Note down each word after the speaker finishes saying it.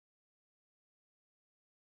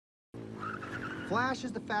Flash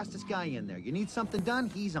is the fastest guy in there. You need something done,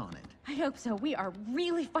 he's on it. I hope so. We are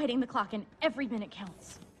really fighting the clock and every minute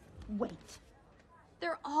counts. Wait.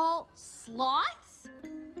 They're all sloths?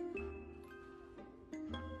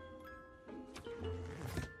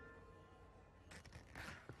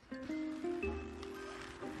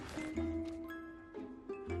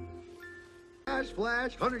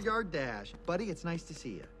 Flash, 100-yard dash. Buddy, it's nice to see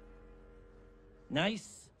you.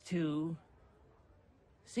 Nice to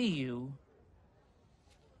see you,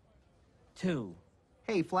 too.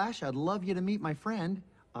 Hey, Flash, I'd love you to meet my friend.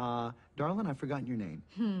 Darling, I've forgotten your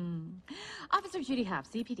name. Officer Judy Hobbs,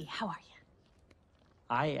 CPD, how are you?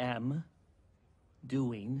 I am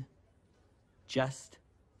doing just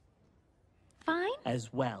Fine?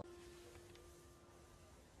 as well.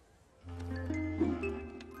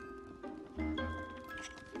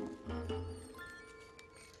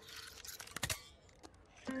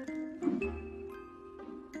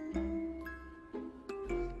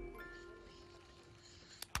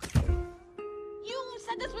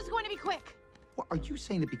 This was going to be quick. Well, are you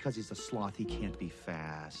saying that because he's a sloth, he can't be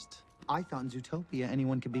fast? I thought in Zootopia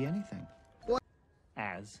anyone could be anything. What?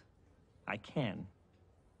 As I can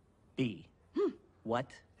be. What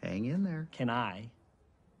Hang in there. can I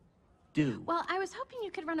do Well, I was hoping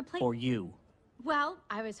you could run a play. for you Well,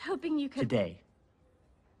 I was hoping you could. today?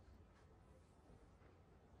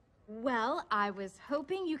 Well, I was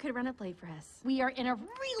hoping you could run a play for us. We are in a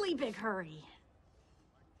really big hurry.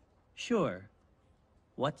 Sure.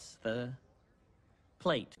 What's the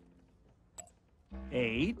plate?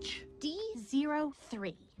 H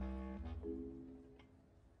D03.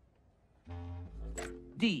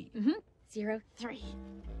 D 03.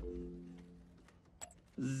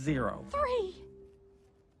 0. 3.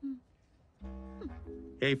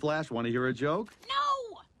 Hey, Flash, want to hear a joke?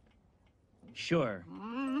 No! Sure.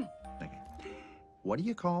 Okay. What do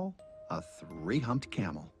you call a three-humped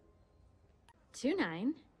camel?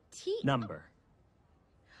 29 T. Number.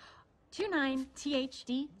 29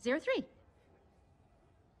 THD03.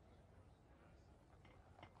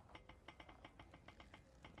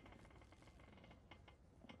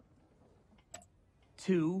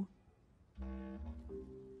 Two.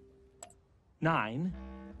 9.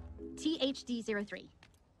 THD03.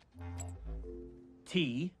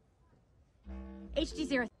 T.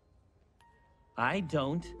 HD03. I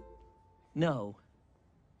don't know.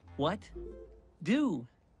 What do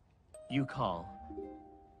you call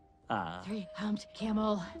a Three-humped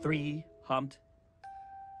camel. three-humped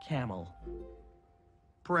camel?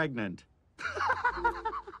 Pregnant.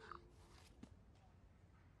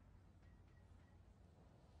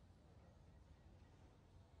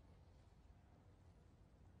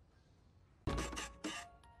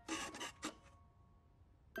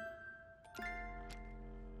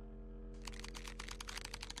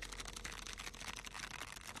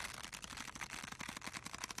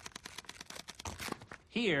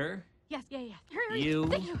 Here, Yes, yeah. Hurry. You-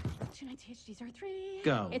 Thank you. 29 THD03.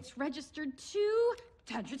 Go. It's registered to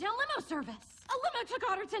Tundratown Limo Service. A limo took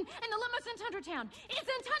Otterton, and the limo's in Tundratown. It's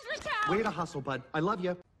in Tundratown! Way to hustle, bud. I love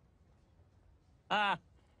you. Ah,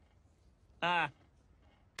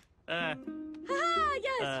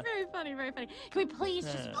 yes, very funny, very funny. Can we please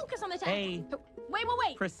just focus on the task? hey.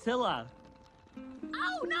 Wait. Priscilla.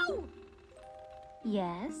 Oh, no!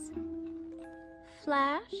 Yes?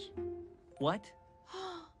 Flash? What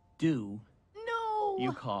do No!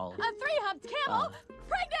 you call A three-humped camel?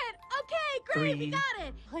 Pregnant! Okay, great, we got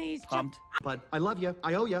it. Please, just humped? Bud, I love you.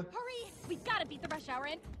 I owe you. hurry. We gotta beat the rush hour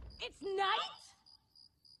in. It's night!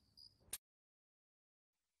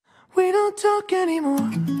 We don't talk anymore.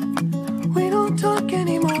 We don't talk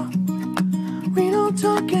anymore.